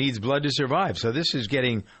area needs blood to survive, so this is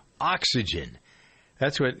getting oxygen.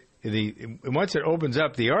 That's what... Once it opens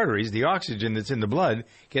up the arteries, the oxygen that's in the blood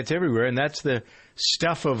gets everywhere, and that's the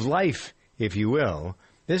stuff of life, if you will.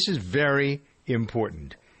 This is very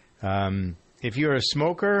important. If you're a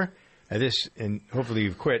smoker, and hopefully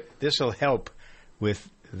you've quit, this will help with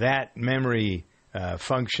that memory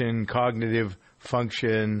function, cognitive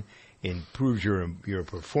function, improves your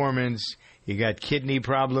performance. You got kidney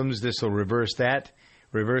problems, this will reverse that.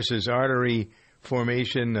 Reverses artery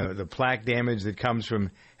formation, the plaque damage that comes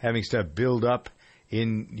from having stuff build up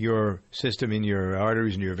in your system, in your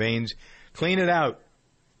arteries and your veins. Clean it out.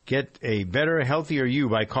 Get a better, healthier you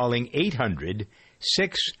by calling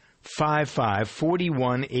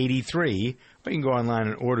 800-655-4183. Or you can go online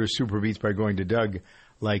and order Super Beets by going to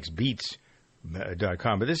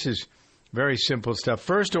DougLikesBeets.com. But this is very simple stuff.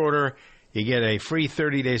 First order, you get a free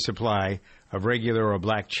 30-day supply of regular or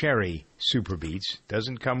black cherry Super Beets.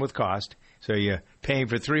 Doesn't come with cost. So you're paying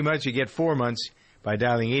for 3 months, you get 4 months by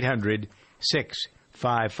dialing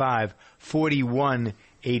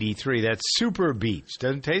 800-655-4183. That's Super Beets.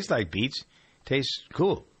 Doesn't taste like beets. Tastes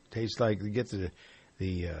cool. Tastes like, you get the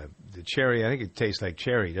cherry. I think it tastes like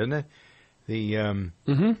cherry, doesn't it? The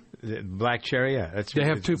black cherry, yeah. They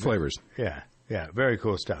have two flavors. Yeah, very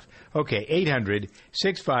cool stuff. Okay,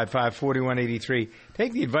 800-655-4183.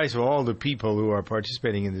 Take the advice of all the people who are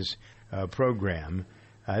participating in this program.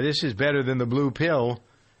 This is better than the blue pill,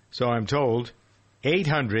 so I'm told.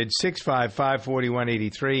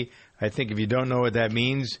 800-655-4183. I think if you don't know what that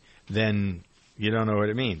means, then you don't know what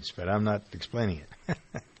it means, but I'm not explaining it.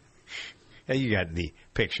 You got the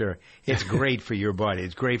picture. It's great for your body.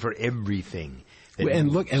 It's great for everything.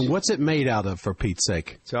 And look, and what's it made out of, for Pete's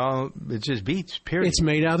sake? It's just beets, period. It's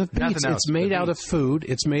made out of beets. It's made out of food.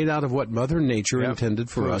 It's made out of what Mother Nature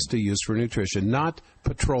intended for us to use for nutrition, not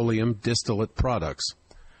petroleum distillate products.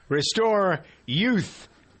 Restore youth.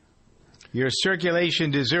 Your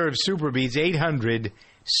circulation deserves Super Beats.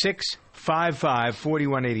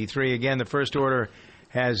 800-655-4183. Again, the first order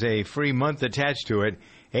has a free month attached to it.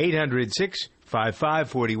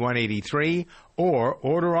 800-655-4183. Or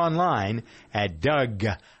order online at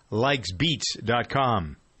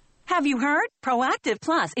DougLikesBeats.com. Have you heard? Proactive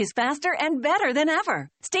Plus is faster and better than ever.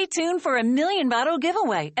 Stay tuned for a 1,000,000 bottle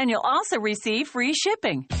giveaway, and you'll also receive free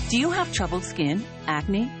shipping. Do you have troubled skin?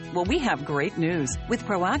 Acne? Well, we have great news. With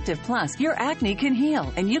Proactive Plus, your acne can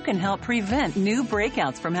heal, and you can help prevent new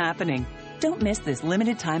breakouts from happening. Don't miss this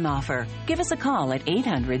limited time offer. Give us a call at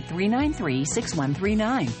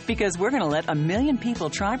 800-393-6139 because we're going to let 1,000,000 people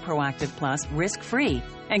try Proactive Plus risk-free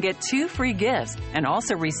and get 2 free gifts and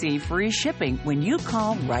also receive free shipping when you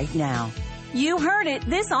call right now. You heard it.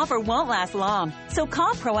 This offer won't last long. So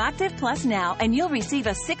call Proactive Plus now and you'll receive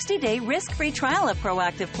a 60-day risk-free trial of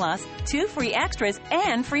Proactive Plus, 2 free extras,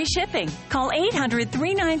 and free shipping. Call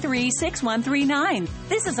 800-393-6139.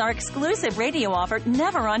 This is our exclusive radio offer,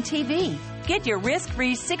 never on TV. Get your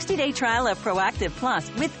risk-free 60-day trial of Proactive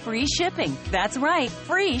Plus with free shipping. That's right,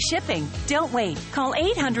 free shipping. Don't wait. Call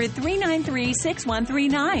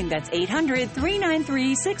 800-393-6139. That's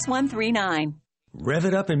 800-393-6139. Rev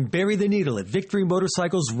it up and bury the needle at Victory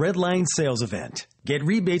Motorcycles Red Line Sales Event. Get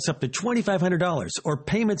rebates up to $2,500 or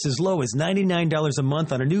payments as low as $99 a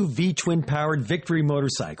month on a new V-twin-powered Victory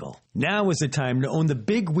motorcycle. Now is the time to own the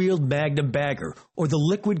big-wheeled Magnum Bagger or the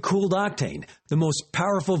liquid-cooled Octane, the most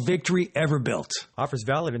powerful Victory ever built. Offers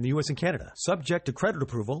valid in the U.S. and Canada, subject to credit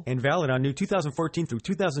approval, and valid on new 2014 through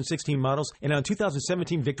 2016 models and on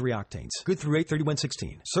 2017 Victory Octanes. Good through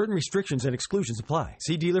 8/31/16. Certain restrictions and exclusions apply.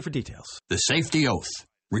 See dealer for details. The safety oath.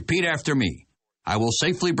 Repeat after me. I will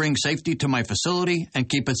safely bring safety to my facility and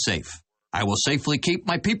keep it safe. I will safely keep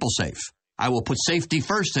my people safe. I will put safety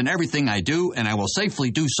first in everything I do, and I will safely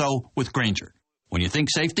do so with Grainger. When you think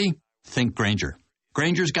safety, think Grainger.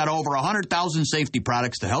 Grainger's got over 100,000 safety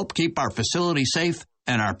products to help keep our facility safe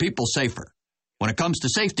and our people safer. When it comes to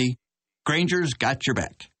safety, Grainger's got your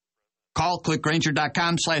back. Call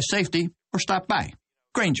clickgrainger.com/safety or stop by.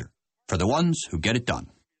 Grainger, for the ones who get it done.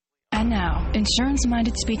 And now,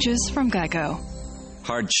 insurance-minded speeches from Geico.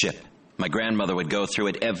 Hardship. My grandmother would go through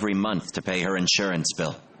it every month to pay her insurance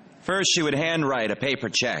bill. First, she would handwrite a paper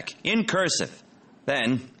check in cursive.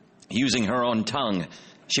 Then, using her own tongue,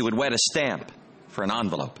 she would wet a stamp for an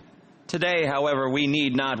envelope. Today, however, we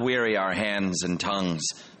need not weary our hands and tongues.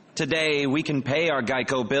 Today, we can pay our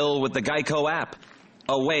Geico bill with the Geico app.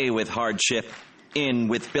 Away with hardship, in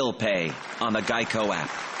with bill pay on the Geico app.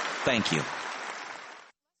 Thank you.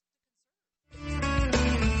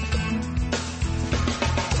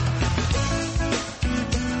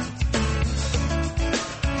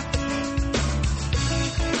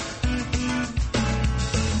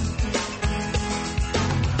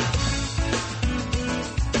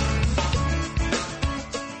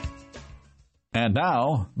 And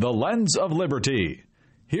now, the Lens of Liberty.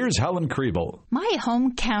 Here's Helen Kriebel. My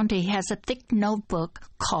home county has a thick notebook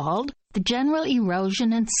called the General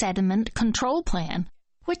Erosion and Sediment Control Plan,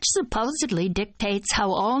 which supposedly dictates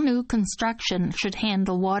how all new construction should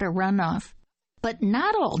handle water runoff. But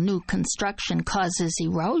not all new construction causes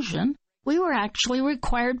erosion. We were actually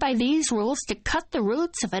required by these rules to cut the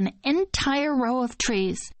roots of an entire row of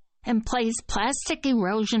trees and place plastic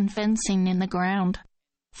erosion fencing in the ground.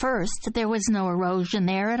 First, there was no erosion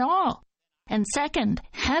there at all. And second,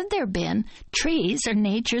 had there been, trees are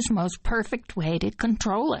nature's most perfect way to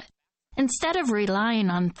control it. Instead of relying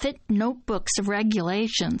on thick notebooks of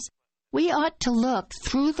regulations, we ought to look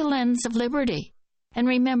through the lens of liberty and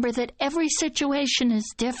remember that every situation is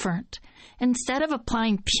different. Instead of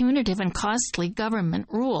applying punitive and costly government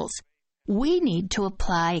rules, we need to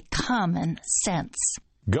apply common sense.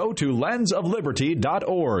 Go to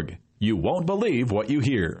lensofliberty.org. You won't believe what you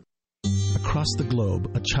hear. Across the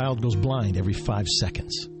globe, a child goes blind every 5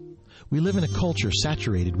 seconds. We live in a culture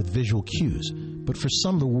saturated with visual cues, but for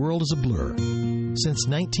some the world is a blur. Since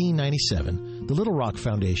 1997, the Little Rock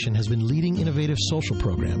Foundation has been leading innovative social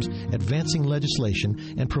programs, advancing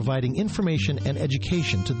legislation, and providing information and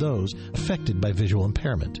education to those affected by visual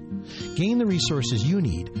impairment. Gain the resources you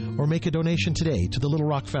need or make a donation today to the Little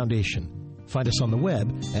Rock Foundation. Find us on the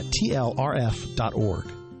web at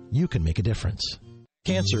tlrf.org. You can make a difference.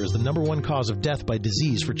 Cancer is the #1 cause of death by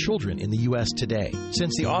disease for children in the U.S. today.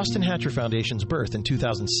 Since the Austin Hatcher Foundation's birth in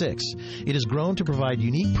 2006, it has grown to provide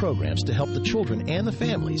unique programs to help the children and the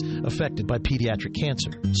families affected by pediatric cancer.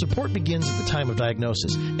 Support begins at the time of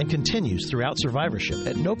diagnosis and continues throughout survivorship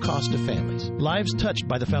at no cost to families. Lives touched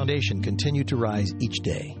by the foundation continue to rise each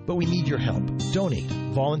day, but we need your help. Donate,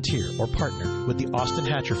 volunteer, or partner with the Austin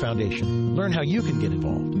Hatcher Foundation. Learn how you can get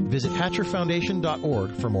involved. Visit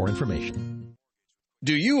hatcherfoundation.org for more information.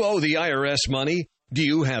 Do you owe the IRS money? Do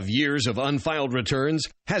you have years of unfiled returns?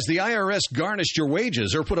 Has the IRS garnished your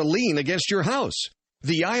wages or put a lien against your house?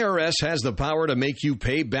 The IRS has the power to make you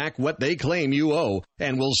pay back what they claim you owe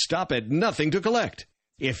and will stop at nothing to collect.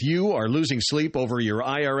 If you are losing sleep over your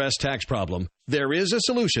IRS tax problem, there is a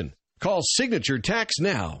solution. Call Signature Tax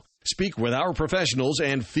now. Speak with our professionals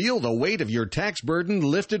and feel the weight of your tax burden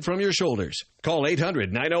lifted from your shoulders. Call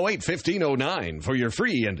 800-908-1509 for your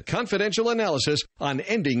free and confidential analysis on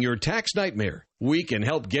ending your tax nightmare. We can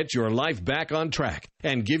help get your life back on track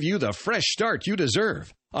and give you the fresh start you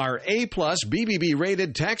deserve. Our A-plus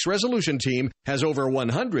BBB-rated tax resolution team has over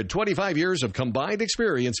 125 years of combined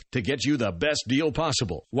experience to get you the best deal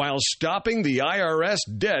possible while stopping the IRS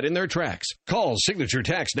dead in their tracks. Call Signature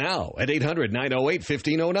Tax now at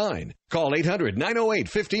 800-908-1509. Call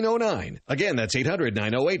 800-908-1509. Again, that's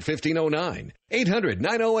 800-908-1509.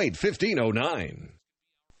 800-908-1509.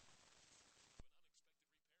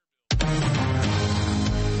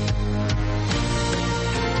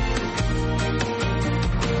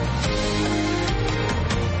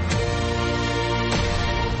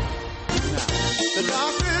 The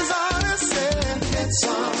doctor's order said get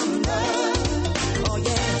some love. Oh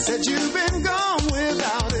yeah, said you've been gone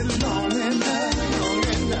without it long enough.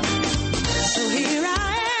 So here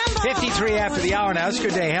I am. 53 after the hour now. It's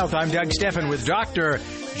Good Day Health. I'm Doug Steffen with Dr.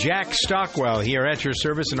 Jack Stockwell here at your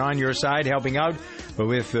service and on your side, helping out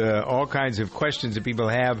with all kinds of questions that people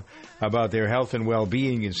have about their health and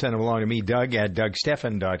well-being. You can send them along to me, Doug, at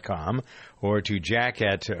DougSteffen.com, or to Jack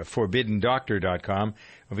at ForbiddenDoctor.com.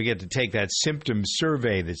 Don't forget to take that symptom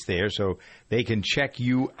survey that's there so they can check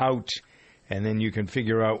you out, and then you can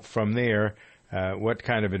figure out from there what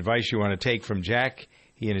kind of advice you want to take from Jack.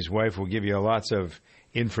 He and his wife will give you lots of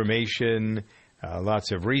information,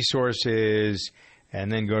 lots of resources, and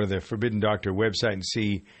then go to the Forbidden Doctor website and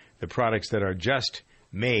see the products that are just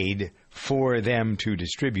made for them to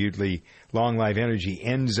distribute, the Long Life Energy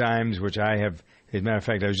enzymes, which I have. As a matter of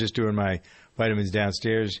fact, I was just doing my vitamins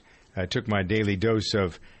downstairs. I took my daily dose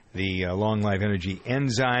of the Long Life Energy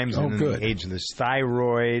enzymes and then the Ageless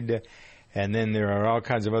Thyroid. And then there are all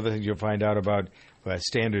kinds of other things you'll find out about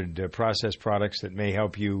standard processed products that may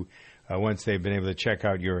help you once they've been able to check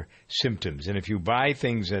out your symptoms. And if you buy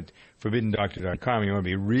things at ForbiddenDoctor.com, you want to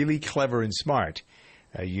be really clever and smart.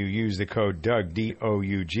 You use the code DOUG,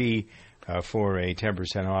 D-O-U-G, for a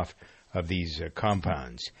 10% off of these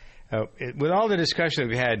compounds. With all the discussion that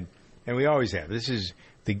we had, and we always have, this is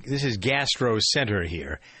Gastro Center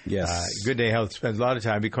here. Yes. Good Day Health spends a lot of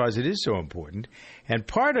time because it is so important. And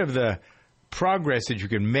part of the progress that you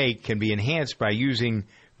can make can be enhanced by using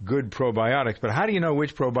good probiotics. But how do you know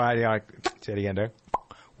which probiotic? Say it again, Doug.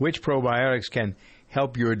 Which probiotics can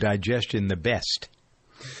help your digestion the best?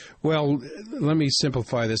 Well, let me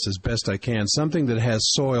simplify this as best I can. Something that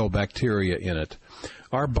has soil bacteria in it.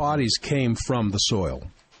 Our bodies came from the soil.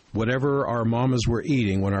 Whatever our mamas were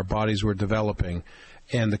eating when our bodies were developing,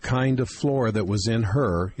 and the kind of flora that was in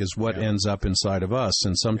her is what ends up inside of us,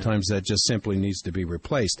 and sometimes that just simply needs to be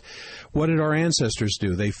replaced. What did our ancestors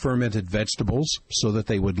do? They fermented vegetables so that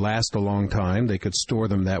they would last a long time. They could store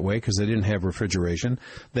them that way because they didn't have refrigeration.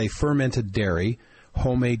 They fermented dairy,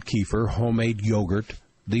 homemade kefir, homemade yogurt,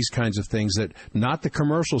 these kinds of things, that not the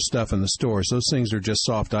commercial stuff in the stores. Those things are just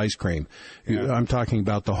soft ice cream. Yeah. I'm talking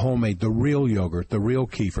about the homemade, the real yogurt, the real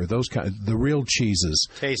kefir, the real cheeses.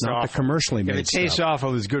 Tastes not awful. The commercially made stuff. If it tastes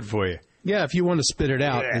awful, it's good for you. Yeah, if you want to spit it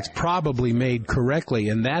out, it's probably made correctly,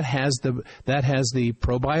 and that has the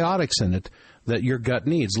probiotics in it that your gut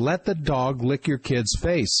needs. Let the dog lick your kid's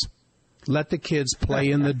face. Let the kids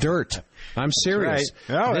play in the dirt. I'm serious.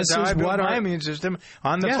 Right. No, this that's how is I built what my immune system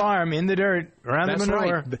on the farm, in the dirt, around the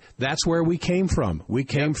manure. Right. That's where we came from. We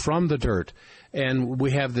came from the dirt. And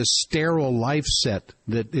we have this sterile life set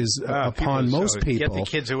that is upon most people. Get the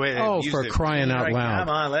kids away. Oh, for crying out loud. Come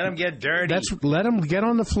on, let them get dirty. Let them get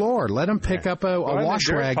on the floor. Let them pick up a wash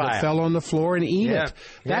rag that fell on the floor and eat it.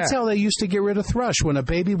 That's how they used to get rid of thrush. When a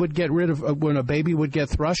baby would get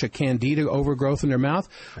thrush, a candida overgrowth in their mouth,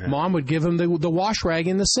 mom would give them the wash rag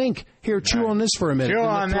in the sink. Here, chew on this for a minute.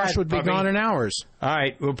 And the thrush would be gone in hours. All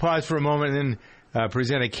right, we'll pause for a moment and then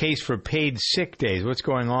present a case for paid sick days. What's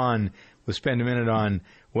going on We'll spend a minute on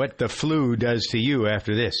what the flu does to you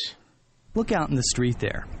after this. Look out in the street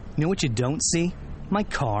there. You know what you don't see? My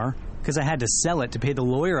car, because I had to sell it to pay the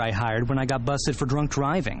lawyer I hired when I got busted for drunk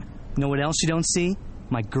driving. You know what else you don't see?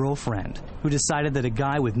 My girlfriend, who decided that a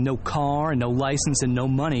guy with no car and no license and no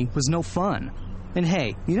money was no fun. And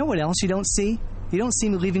hey, you know what else you don't see? You don't see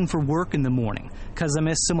me leaving for work in the morning, because I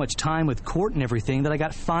missed so much time with court and everything that I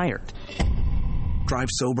got fired. Drive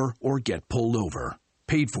sober or get pulled over.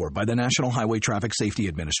 Paid for by the National Highway Traffic Safety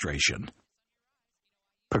Administration.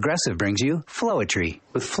 Progressive brings you Flowetry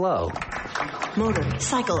with Flow. Motor,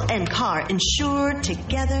 cycle, and car insured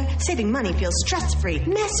together. Saving money feels stress-free,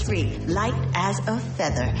 mess-free, light as a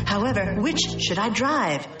feather. However, which should I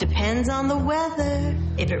drive? Depends on the weather.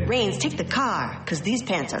 If it rains, take the car, because these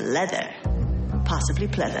pants are leather. Possibly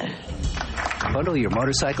pleather. Bundle your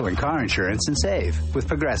motorcycle and car insurance and save with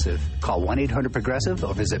Progressive. Call 1-800-PROGRESSIVE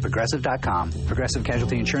or visit Progressive.com. Progressive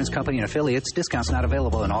Casualty Insurance Company and affiliates. Discounts not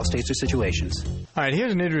available in all states or situations. All right,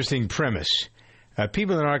 here's an interesting premise.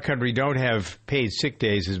 People in our country don't have paid sick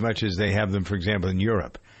days as much as they have them, for example, in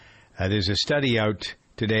Europe. There's a study out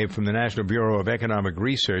today from the National Bureau of Economic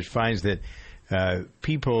Research finds that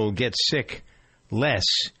people get sick less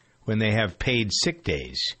when they have paid sick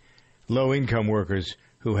days. Low-income workers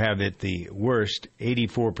who have it the worst,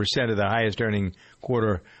 84% of the highest-earning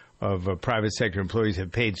quarter of private sector employees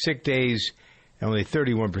have paid sick days. Only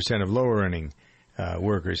 31% of lower-earning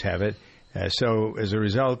workers have it. So as a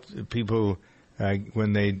result, people,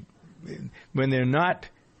 when they're not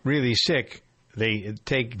really sick, they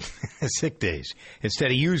take sick days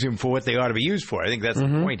instead of use them for what they ought to be used for. I think that's the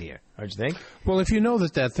point here. Don't you think? Well, if you know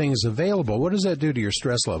that thing is available, what does that do to your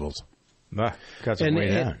stress levels? Cuts it way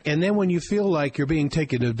down. And then when you feel like you're being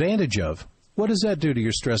taken advantage of, what does that do to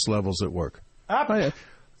your stress levels at work? Up.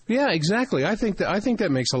 Yeah, exactly. I think that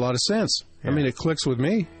makes a lot of sense. Yeah. I mean, it clicks with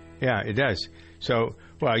me. Yeah, it does. So,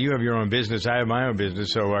 well, you have your own business. I have my own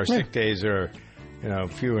business. So our sick days are,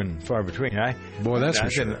 few and far between. That's for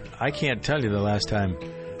sure. I can't tell you the last time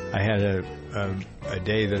I had a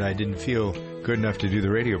day that I didn't feel good enough to do the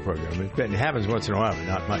radio program. It happens once in a while, but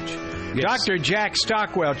not much. Yes. Dr. Jack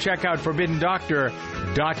Stockwell. Check out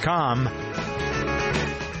ForbiddenDoctor.com.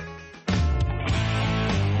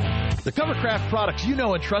 The Covercraft products you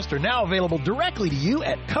know and trust are now available directly to you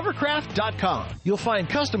at Covercraft.com. You'll find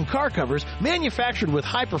custom car covers manufactured with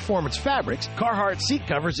high-performance fabrics, Carhartt seat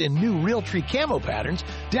covers in new Realtree camo patterns,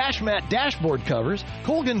 Dash Mat dashboard covers,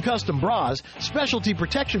 Colgan custom bras, specialty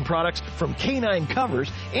protection products from K9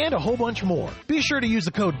 Covers, and a whole bunch more. Be sure to use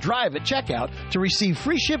the code DRIVE at checkout to receive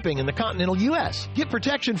free shipping in the continental U.S. Get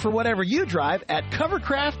protection for whatever you drive at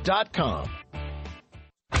Covercraft.com.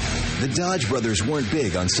 The Dodge brothers weren't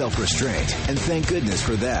big on self-restraint, and thank goodness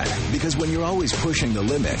for that, because when you're always pushing the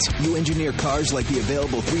limits, you engineer cars like the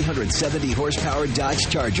available 370-horsepower Dodge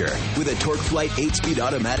Charger with a TorqueFlite 8-speed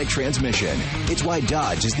automatic transmission. It's why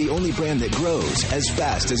Dodge is the only brand that grows as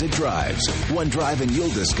fast as it drives. One drive and you'll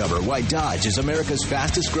discover why Dodge is America's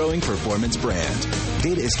fastest-growing performance brand.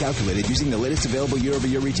 Data is calculated using the latest available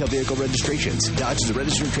year-over-year retail vehicle registrations. Dodge is a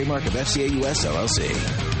registered trademark of FCA US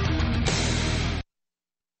LLC.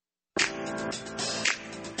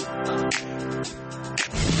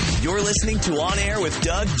 You're listening to On Air with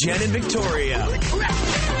Doug, Jen, and Victoria.